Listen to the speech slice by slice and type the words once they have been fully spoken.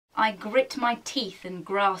I grit my teeth and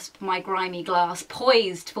grasp my grimy glass,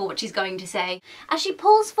 poised for what she's going to say, as she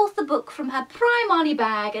pulls forth the book from her Primani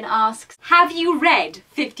bag and asks, "Have you read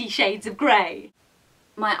 50 Shades of Grey?"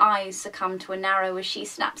 My eyes succumb to a narrow as she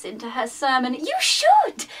snaps into her sermon. "You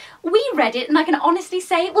should! We read it and I can honestly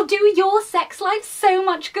say it will do your sex life so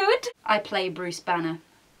much good." I play Bruce Banner.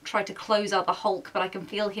 Try to close out the Hulk, but I can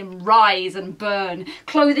feel him rise and burn.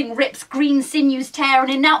 Clothing rips, green sinews tear, and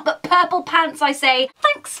in naught but purple pants I say,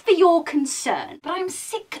 "Thanks for your concern, but I'm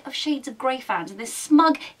sick of Shades of Grey fans and this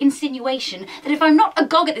smug insinuation that if I'm not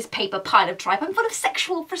agog at this paper pile of tripe, I'm full of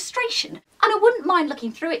sexual frustration. And I wouldn't mind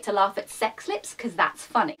looking through it to laugh at sex lips, because that's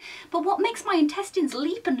funny. But what makes my intestines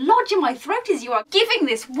leap and lodge in my throat is you are giving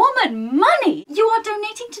this woman money. You are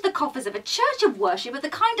donating to the coffers of a church of worship with the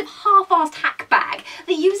kind of half-assed hack bag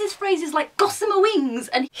that uses phrases like "gossamer wings"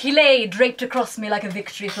 and "he lay draped across me like a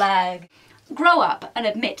victory flag." Grow up and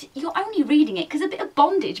admit you're only reading it because a bit of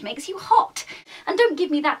bondage makes you hot. And don't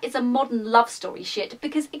give me that it's a modern love story shit,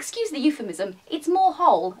 because, excuse the euphemism, it's more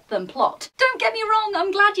whole than plot. Don't get me wrong,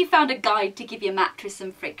 I'm glad you found a guide to give your mattress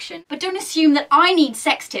some friction. But don't assume that I need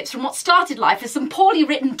sex tips from what started life as some poorly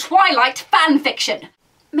written Twilight fan fiction.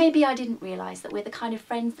 Maybe I didn't realise that we're the kind of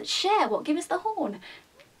friends that share what give us the horn.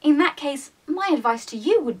 In that case, my advice to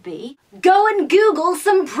you would be, go and Google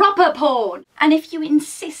some proper porn! And if you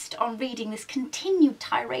insist on reading this continued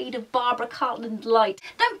tirade of Barbara Cartland light,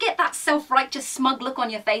 don't get that self-righteous smug look on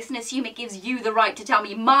your face and assume it gives you the right to tell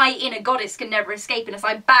me my inner goddess can never escape unless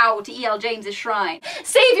I bow to E.L. James's shrine.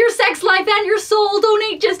 Save your sex life and your soul,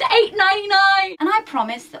 donate just $8.99! And I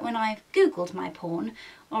promise that when I've Googled my porn,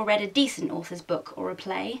 or read a decent author's book or a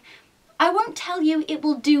play, I won't tell you it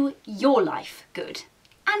will do your life good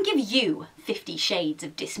and give you 50 shades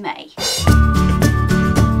of dismay.